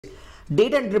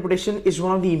Data interpretation is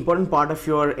one of the important part of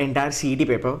your entire CET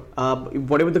paper.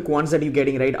 Whatever the quants that you're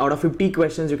getting, right, out of 50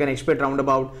 questions you can expect around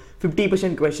about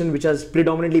 50% question which is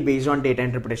predominantly based on data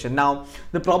interpretation. Now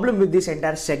the problem with this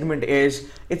entire segment is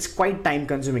it's quite time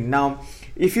consuming. Now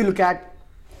if you look at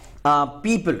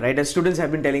people, right, as students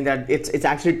have been telling that it's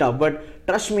actually tough, but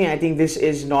trust me, I think this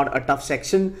is not a tough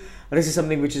section. This is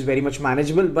something which is very much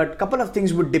manageable, but couple of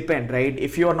things would depend, right?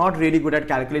 If you are not really good at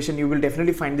calculation, you will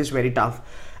definitely find this very tough.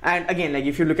 And again, like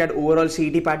if you look at overall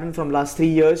CET pattern from last 3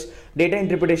 years, data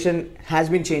interpretation has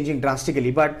been changing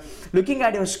drastically. But looking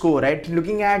at your score, right,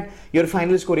 looking at your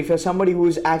final score, if you're somebody who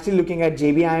is actually looking at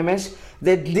JBIMS,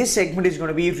 then this segment is going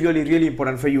to be really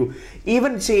important for you.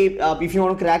 Even say if you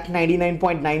want to crack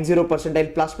 99.90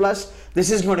 percentile plus,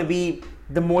 this is going to be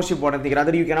the most important thing.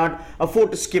 Rather, you cannot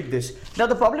afford to skip this. Now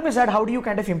the problem is that how do you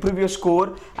kind of improve your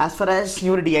score as far as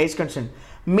your DI is concerned?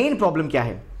 Main problem kya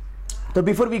hai? So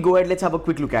before we go ahead, let's have a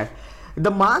quick look at the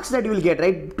marks that you will get,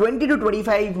 right? 20 to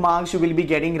 25 marks you will be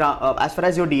getting as far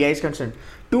as your DI is concerned.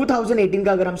 2018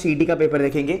 का अगर हम CET का paper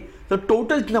देखेंगे तो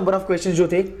total number of questions जो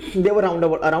थे दे were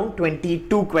around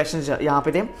 22 questions यहाँ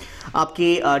पे थे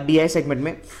आपके DI सेगमेंट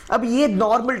में. अब ये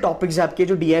नॉर्मल टॉपिक्स आपके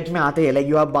जो DI में आते हैं, like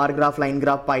you have bar graph, line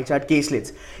graph, pie chart,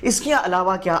 केसलेट्स. इसके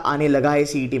अलावा क्या आने लगा है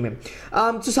CET में?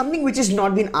 So something which is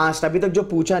not been asked, अभी तक जो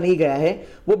पूछा नहीं गया है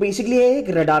वो बेसिकली है एक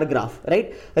radar graph,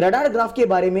 right? Radar graph के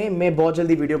बारे में मैं बहुत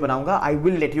जल्दी वीडियो बनाऊंगा. I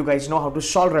will let you guys know how to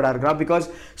solve radar graph because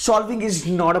solving is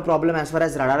not a problem as far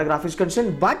as radar graph is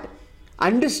concern, but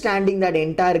understanding that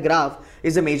entire graph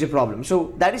is a major problem. So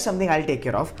that is something I'll take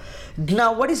care of. Now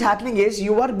what is happening is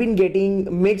you are been getting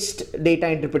mixed data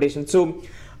interpretation. So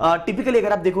typically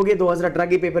अगर आप देखोगे 2018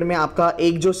 के paper में आपका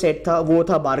एक जो set था वो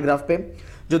था बार ग्राफ पे,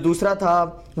 जो दूसरा था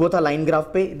वो था लाइन ग्राफ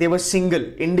पे. दे वर सिंगल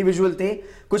इंडिविजुअल थे,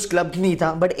 कुछ क्लब नहीं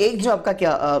था. बट एक जो आपका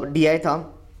क्या DI था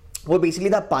वो बेसिकली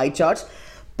था पाई चार्ट्स.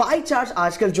 पाई चार्ट्स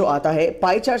आजकल जो आता है,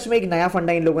 पाई चार्ट्स में एक नया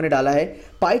फंडा इन लोगों ने डाला है.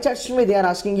 पाई चार्ट्स में they are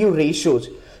asking you ratios.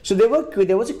 So there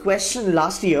was a question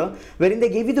last year wherein they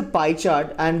gave you the pie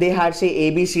chart and they had say A,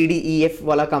 B, C, D, E, F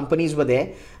वाला companies were there.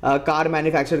 Car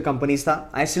manufacture companies था.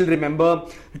 I still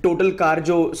remember total car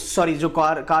जो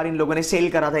car in लोगों ने cell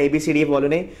करा था ABCDF वालों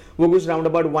ने, वो कुछ राउंड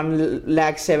अबाउट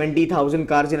 1,70,000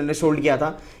 कार्स इन्होंने सोल्ड किया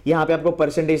था. यहाँ पे आपको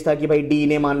परसेंटेज था कि भाई डी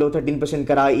ने मान लो 13%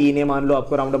 करा, ई ने मान लो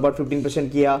आपको राउंड अबाउट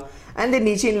 15% किया, एंड देन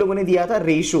नीचे इन लोगों ने दिया था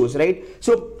रेशियोज, राइट?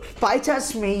 सो पाई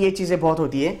चार्ट्स में ये चीजें बहुत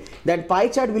होती है that pie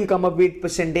chart will come up with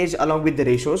percentage along with the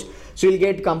ratios. So will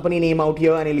get company name out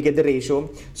here and will get the ratio.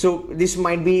 So this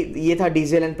might be, ये था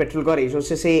diesel and petrol का ratio,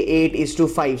 से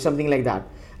 8:5 something like that,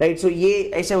 right? सो ये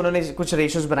ऐसे उन्होंने कुछ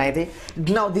ratios बनाए थे.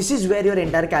 Now this is where your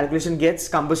entire calculation gets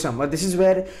cumbersome, और this is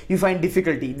where you find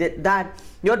difficulty that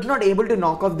you are not able to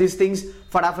knock off this things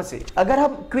फटाफट से. अगर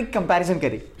हम क्विक कंपैरिजन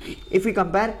करें, if we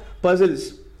compare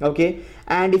puzzles, okay,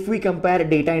 and if we compare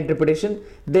data interpretation,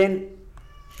 then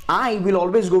I will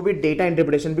always go with data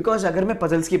interpretation because अगर मैं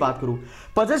puzzles की बात करूं,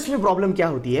 पजल्स में प्रॉब्लम क्या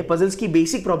होती है? पजल्स की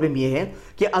बेसिक प्रॉब्लम ये है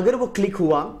कि अगर वो क्लिक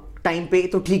हुआ टाइम पे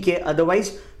तो ठीक है,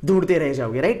 अदरवाइज ढूंढते रह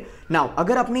जाओगे, राइट? नाउ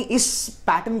अगर आपने इस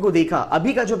पैटर्न को देखा,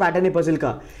 अभी का जो पैटर्न है पजल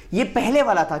का, ये पहले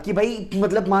वाला था कि भाई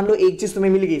मतलब मान लो एक चीज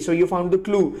तुम्हें मिल गई, so you found the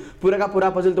clue, पूरा का पूरा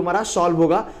पजल तुम्हारा सॉल्व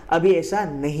होगा. अभी ऐसा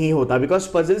नहीं होता बिकॉज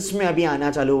पजल्स में अभी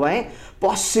आना चालू हुआ है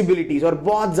पॉसिबिलिटीज, और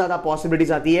बहुत ज्यादा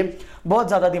पॉसिबिलिटीज आती है, बहुत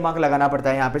ज्यादा दिमाग लगाना पड़ता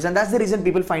है यहाँ पे, and that's the reason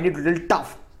people find it little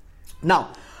tough. Now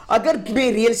अगर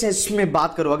मैं रियल सेंस में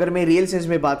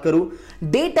बात करूं,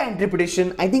 data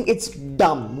interpretation, I think it's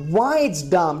डम. व्हाई इट्स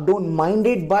डम? Don't mind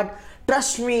it, but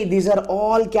trust me, these are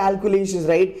all calculations,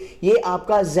 right? ये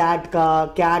आपका जैट का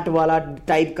कैट वाला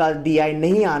टाइप का DI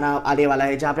नहीं आने वाला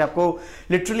है, जहां पे आपको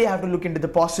literally have to look into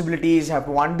the possibilities, have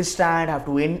to understand, have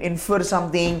to infer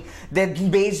something, then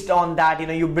based on that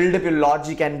you build up your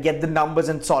logic and get the numbers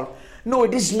and solve. No,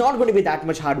 it is not going to be that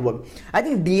much hard work. I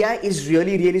think DI is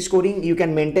really scoring. You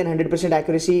can maintain 100%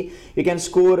 accuracy. You can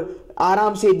score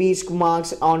आराम से 20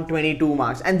 marks on 22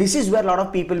 marks. And this is where a lot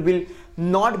of people will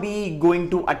not be going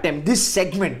to attempt this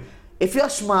segment. If you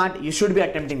are smart, you should be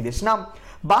attempting this. Now,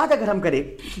 बात अगर हम करें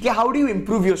कि how do you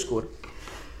improve your score?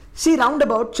 See, round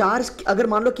about 4,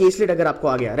 अगर मान लो caselet अगर आपको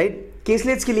आ गया, राइट?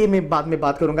 केसलेट्स के लिए मैं बाद में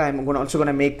बात करूंगा. I am also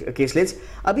gonna make केसलेट्स.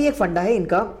 अभी एक फंडा है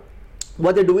इनका,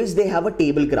 what they do is they have a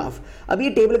table graph. अब ये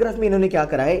टेबल ग्राफ में इन्होंने क्या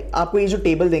करा है, आपको ये जो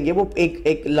टेबल देंगे वो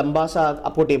एक लंबा सा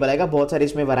आपको टेबल आएगा, बहुत सारे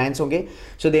इसमें वेरिएंट्स होंगे.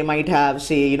 सो दे माइट हैव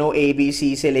से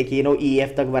ABC से लेके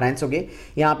EF तक वेरिएंट्स होंगे.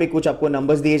 यहाँ पे कुछ आपको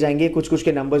नंबर्स दिए जाएंगे, कुछ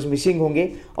के नंबर्स मिसिंग होंगे,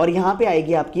 और यहाँ पे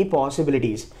आएगी आपकी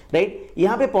पॉसिबिलिटीज, राइट?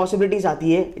 यहाँ पे पॉसिबिलिटीज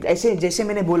आती है ऐसे, जैसे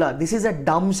मैंने बोला, दिस इज अ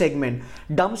डम सेगमेंट.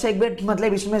 डम सेगमेंट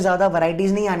मतलब इसमें ज्यादा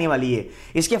वैरायटीज नहीं आने वाली है,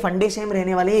 इसके फंडे सेम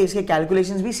रहने वाले हैं, इसके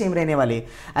कैलकुलेशंस भी सेम रहने वाले हैं,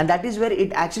 and that is where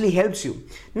it actually helps helps you.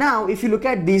 Now if you look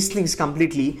at these things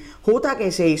completely, होता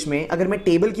कैसे है इसमें, अगर मैं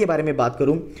टेबल के बारे में बात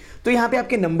करूं तो यहाँ पे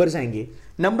आपके नंबर्स आएंगे,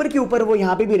 नंबर के ऊपर वो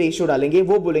यहाँ पे भी रेशियो डालेंगे,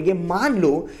 वो बोलेंगे मान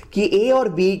लो कि ए और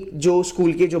बी जो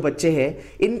स्कूल के जो बच्चे हैं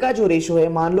इनका जो रेशियो है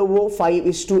मान लो वो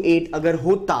 5:8 अगर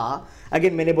होता,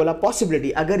 अगेन मैंने बोला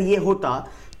पॉसिबिलिटी, अगर ये होता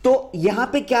तो यहाँ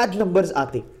पे क्या नंबर्स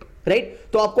आते, राइट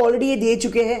तो आपको ऑलरेडी ये दे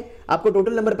चुके हैं, आपको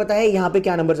टोटल नंबर पता है यहाँ पे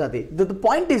क्या नंबर्स आते। The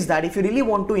point is that if you really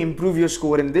want to improve your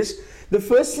score in this, the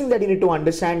first thing that you need to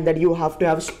understand that you have to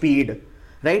have speed,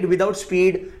 right, without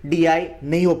speed DI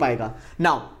नहीं हो पाएगा।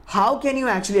 Now how can you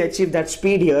actually achieve that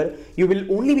speed here? You will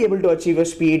only be able to achieve a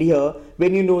speed here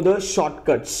when you know the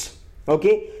shortcuts.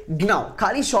 Okay, now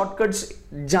खाली shortcuts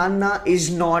जानना is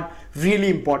not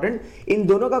really important. इन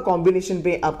दोनों का combination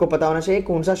पे आपको पता होना चाहिए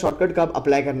कौन सा shortcut कब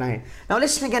apply करना है। Now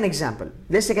let's take an example.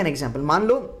 Let's take an example. मान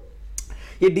लो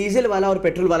ये डीजल वाला और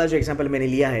पेट्रोल वाला जो एग्जांपल मैंने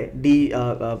लिया है, D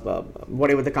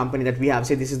whatever the company that we have,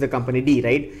 से this is the company D,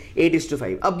 right,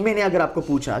 8:5। अब मैंने अगर आपको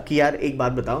पूछा कि यार एक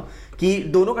बात बताओ कि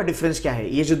दोनों का डिफरेंस क्या है,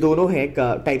 ये जो दोनों है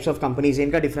टाइप्स ऑफ कंपनीज है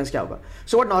इनका डिफरेंस क्या होगा,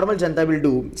 so what normal Janata will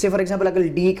do, से फॉर एग्जांपल अगर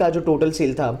डी का जो टोटल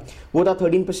सेल था वो था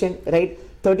 13%, राइट,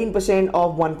 13%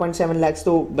 ऑफ 1.7 लाख,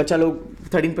 तो बच्चा लोग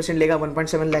 13% लेगा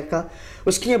 1.7 लाख का,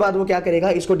 उसके बाद वो क्या करेगा,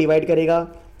 इसको डिवाइड करेगा,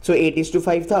 सो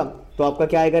 8:5 था तो आपका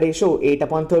क्या आएगा रेशो,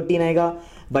 8/13 आएगा,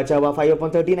 बचा हुआ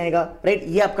 5/13 आएगा, राइट,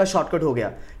 ये आपका शॉर्टकट हो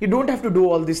गया। You don't have to do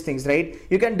all this things, right,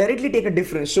 you can directly take a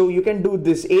difference, so you can do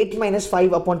this 8 -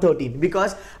 5/13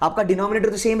 because आपका डिनोमिनेटर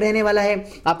तो सेम रहने वाला है,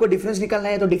 आपको डिफरेंस निकालना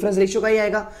है तो डिफरेंस रेशियो का ही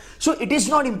आएगा। So it is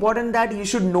not important that you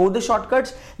should know the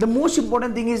shortcuts, the most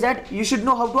important thing is that you should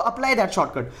know how to apply that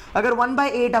shortcut. अगर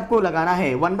 1/8 आपको लगाना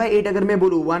है, 1/8 अगर मैं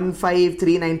बोलूँ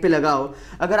 1539 पे लगाओ,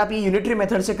 अगर आप ये यूनिटरी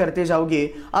मेथड से करते जाओगे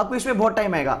आपको इसमें बहुत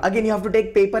टाइम आएगा। Again you have to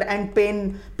take paper and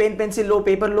pen pencil low,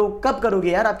 paper लो, कब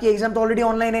करोगे यार, आपकी एग्जाम तो ऑलरेडी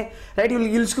ऑनलाइन है, right,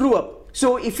 you'll screw up. So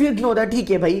if you know that,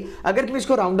 ठीक है भाई, अगर मैं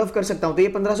इसको राउंड ऑफ कर सकता हूं तो ये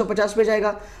 1550 पे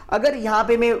जाएगा। अगर यहां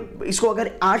पे मैं इसको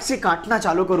अगर 8 से काटना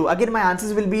चालू करूं, again my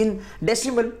answers will be in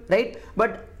decimal, right,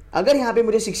 but अगर यहाँ पे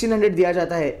मुझे 1600 दिया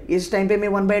जाता है, इस टाइम पे मैं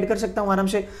 1/8 कर सकता हूँ आराम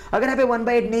से। अगर यहाँ पे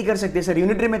 1/8 नहीं कर सकते सर,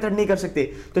 यूनिटरी मेथड नहीं कर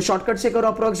सकते, तो शॉर्टकट से करो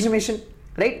अप्रोक्सीमेशन,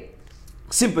 राइट,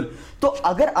 सिंपल। तो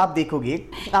अगर आप देखोगे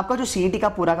आपका जो सीईटी का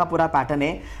पूरा पैटर्न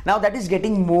है, now that is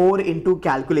getting more into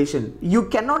calculation, you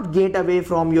can not get away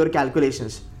from your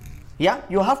calculations, yeah,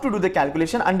 you have to do the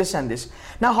calculation, understand this.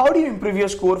 Now how do you improve your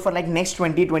score for like next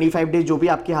 20-25 days जो भी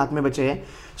आपके हाथ में बचे हैं?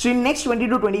 So in next 20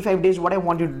 to 25 days what I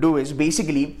want you to do is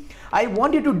basically I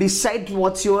want you to decide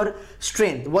what's your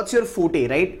strength, what's your forte,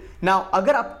 right? Now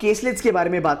अगर आप केसलेट्स के बारे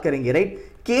में बात करेंगे, right,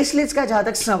 केसलेट्स का जहां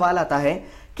तक सवाल आता है,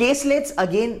 केसलेट्स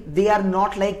again they are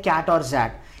not like cat और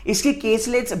जैट, इसकी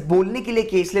केसलेट्स बोलने के लिए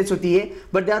केसलेट्स होती है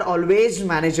but they are always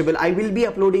manageable. I will be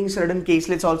uploading certain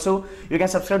केसलेट्स also, you can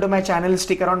subscribe to my channel,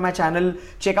 stick around my channel,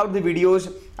 check out the videos,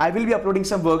 I will be uploading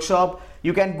some workshop,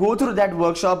 you can go through that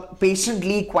workshop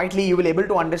patiently, quietly, you will able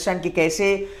to understand कि कैसे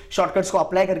shortcuts को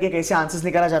apply करके कैसे answers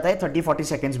निकाला जाता है 30-40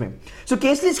 seconds में। सो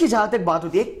केसलेट्स की जहां तक बात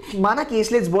होती है, माना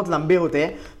केसलेट्स बहुत लंबे होते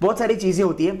हैं, बहुत सारी चीजें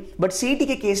होती है, बट सीईटी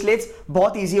के केसलेट्स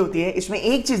बहुत ईजी होती है। इसमें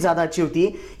एक चीज ज्यादा अच्छी होती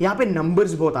है, यहाँ पे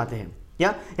नंबर्स बहुत आते हैं,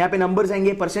 यहाँ पे नंबर्स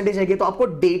आएंगे, परसेंटेज आएंगे, तो आपको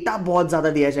डेटा बहुत ज्यादा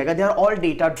दिया जाएगा, they are all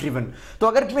data driven. तो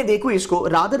अगर मैं देखूं इसको,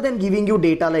 rather than giving you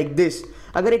data like this,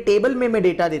 अगर एक टेबल में मैं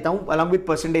डेटा देता हूं along with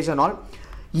percentage and all,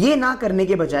 ये ना करने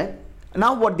के बजाय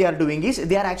now what they are doing is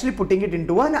they are actually putting it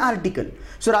into an article.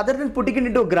 So rather than putting it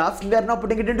into a graph, they are now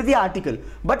putting it into the article.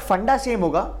 But फंडा same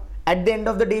होगा, at the end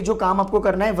of the day जो काम आपको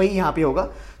करना है वही यहाँ पे होगा।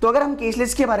 तो अगर हम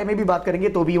केसलेस के बारे में भी बात करेंगे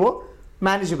तो भी वो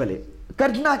मैनेजेबल है।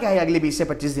 करना क्या है अगले 20 से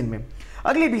 25 दिन में?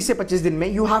 अगले 20 से 25 दिन में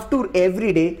you have to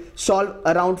every day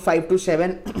solve around 5 to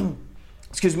 7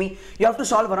 excuse me, you have to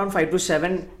solve around 5 to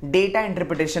 7 data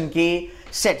interpretation के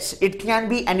sets. It can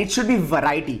be and it should be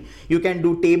variety. You can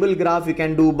do table graph, you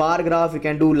can do bar graph, you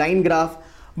can do line graph,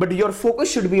 but your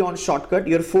focus should be on shortcut,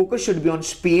 your focus should be on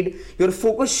speed, your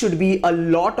focus should be a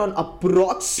lot on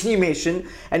approximation,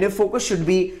 and your focus should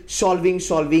be solving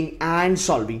and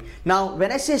solving. Now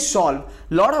when I say solve,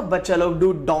 lot of बच्चा लोग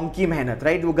do donkey मेहनत,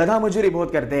 right? वो गधा मजूरी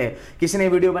बहुत करते हैं, किसी ने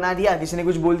वीडियो बना दिया, किसी ने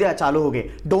कुछ बोल दिया, चालू हो गए।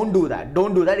 Don't do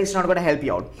that, it's not gonna help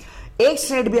you out. एक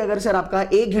सेट भी अगर सर आपका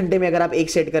 1 घंटे में अगर आप एक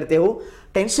सेट करते हो,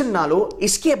 टेंशन ना लो,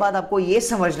 इसके बाद आपको ये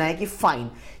समझना है कि फाइन,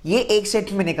 ये एक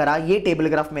सेट मैंने करा, ये टेबल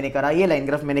ग्राफ मैंने करा, ये लाइन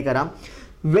ग्राफ मैंने करा,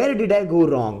 where did I go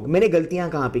wrong, मैंने गलतियां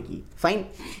कहां पे की. फाइन.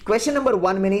 क्वेश्चन नंबर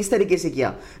 1 मैंने इस तरीके से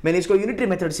किया, मैंने इसको यूनिटरी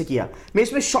मेथड से किया, मैं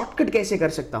इसमें शॉर्टकट कैसे कर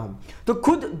सकता हूं. तो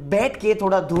खुद बैठ के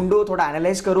थोड़ा ढूंढो, थोड़ा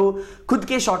एनालाइज करो, खुद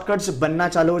के शॉर्टकट्स बनना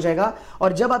चालू हो जाएगा.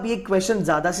 और जब आप ये क्वेश्चन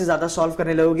ज्यादा से ज्यादा सॉल्व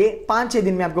करने लगोगे 5-6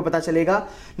 दिन में आपको पता चलेगा,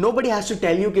 nobody has to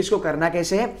tell you कि इसको करना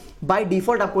कैसे है, बाय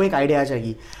डिफॉल्ट आपको एक आइडिया आ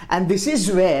जाएगी. And this is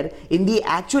where in the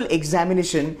actual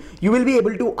examination you will be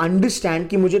able to understand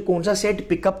कि मुझे कौन सा सेट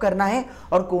पिकअप करना है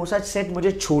और कौन सा सेट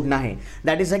मुझे छोड़ना है.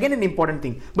 That is again an important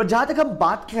thing. But जहां तक हम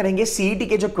बात करेंगे सीईटी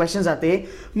के जो क्वेश्चंस आते हैं,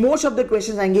 मोस्ट ऑफ द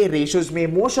क्वेश्चंस आएंगे रेशियोज में,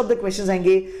 मोस्ट ऑफ द क्वेश्चंस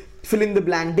आएंगे fill in the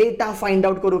blank, data find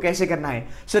out करो कैसे करना है.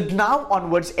 So now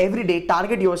onwards every day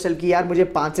target yourself कि यार मुझे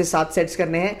 5 से 7 सेट्स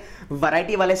करने हैं,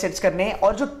 वैरायटी वाले सेट्स करने हैं.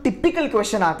 और जो टिपिकल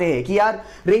क्वेश्चन आते हैं कि यार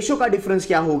रेशियो का डिफरेंस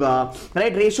क्या होगा,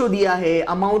 राइट, रेशियो दिया है,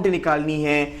 अमाउंट निकालनी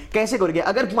है, कैसे करोगे.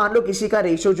 अगर मान लो किसी का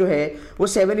रेशियो जो है वो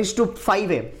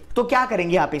 7:5 है, तो क्या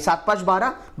करेंगे यहाँ पे, 7 5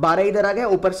 12, 12 इधर आ गया,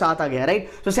 ऊपर 7 आ गया, right.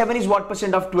 So 7 is what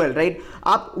percent of 12, right.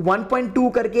 आप 1.2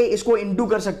 करके इसको इनटू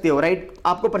कर सकते हो, राइट,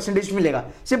 आपको परसेंटेज मिलेगा.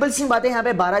 सिंपल सी बात है, यहाँ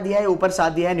पे 12 दिया है, ऊपर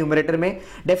 7 दिया है न्यूमरेटर में.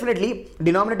 डेफिनेटली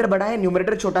डिनोमिनेटर बड़ा है,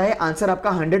 न्यूमरेटर छोटा है, आंसर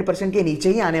आपका 100% के नीचे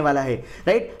ही आने वाला है,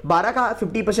 राइट. 12 का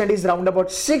 50% इज राउंड अबाउट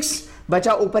 6,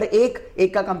 बचा ऊपर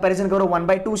एक का कंपैरिजन करो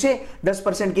 1/2 से,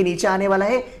 10% के नीचे आने वाला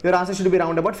है. Your answer should be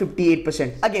round about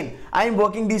 58%. Again I am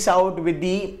working this out with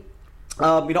the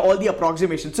all the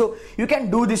approximations. So you can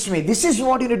do this way. This is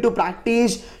what you need to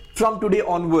practice from today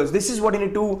onwards. This is what you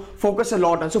need to focus a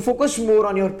lot on. So focus more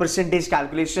on your percentage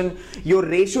calculation, your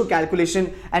ratio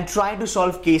calculation, and try to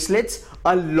solve caselets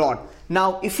a lot. Now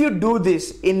if you do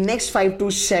this in next 5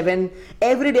 to 7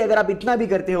 every day, अगर आप इतना भी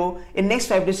करते हो, in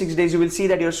next 5 to 6 days you will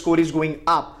see that your score is going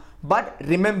up. But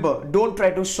remember, don't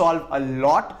try to solve a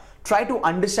lot. Try to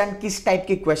understand किस type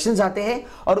के questions आते हैं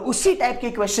और उसी टाइप के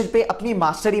क्वेश्चन पे अपनी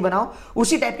मास्टरी बनाओ,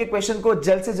 उसी टाइप के क्वेश्चन को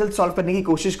जल्द से जल्द सॉल्व करने की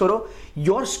कोशिश करो.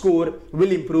 Your score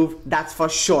will improve, that's for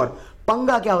sure.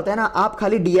 पंगा क्या होता है ना, आप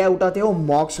खाली डीआई उठाते हो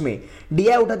मॉक्स में,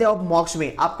 डीआई उठाते हो मॉक्स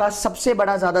में, आपका सबसे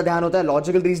बड़ा ज्यादा ध्यान होता है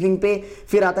लॉजिकल रीजनिंग पे,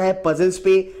 फिर आता है पजल्स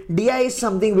पे. DI is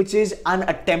something which is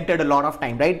unattempted a lot of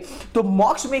time, right. तो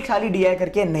मॉक्स में खाली डीआई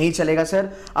करके नहीं चलेगा सर,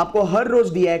 आपको हर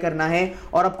रोज डीआई करना है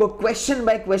और आपको question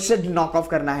by question knock off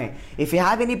करना है. If you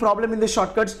have any problem in the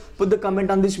shortcuts, put the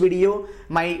comment on this video.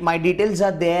 my details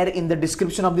are there in the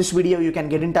description of this video. You can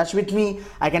get in touch with me.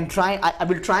 I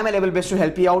will try my level best to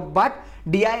help you out. But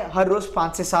DI हर रोज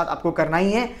 5 से 7 आपको करना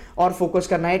ही है और focus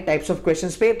करना है types of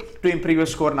questions पे to improve your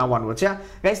score now onwards. या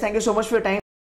guys, thank you so much for your time.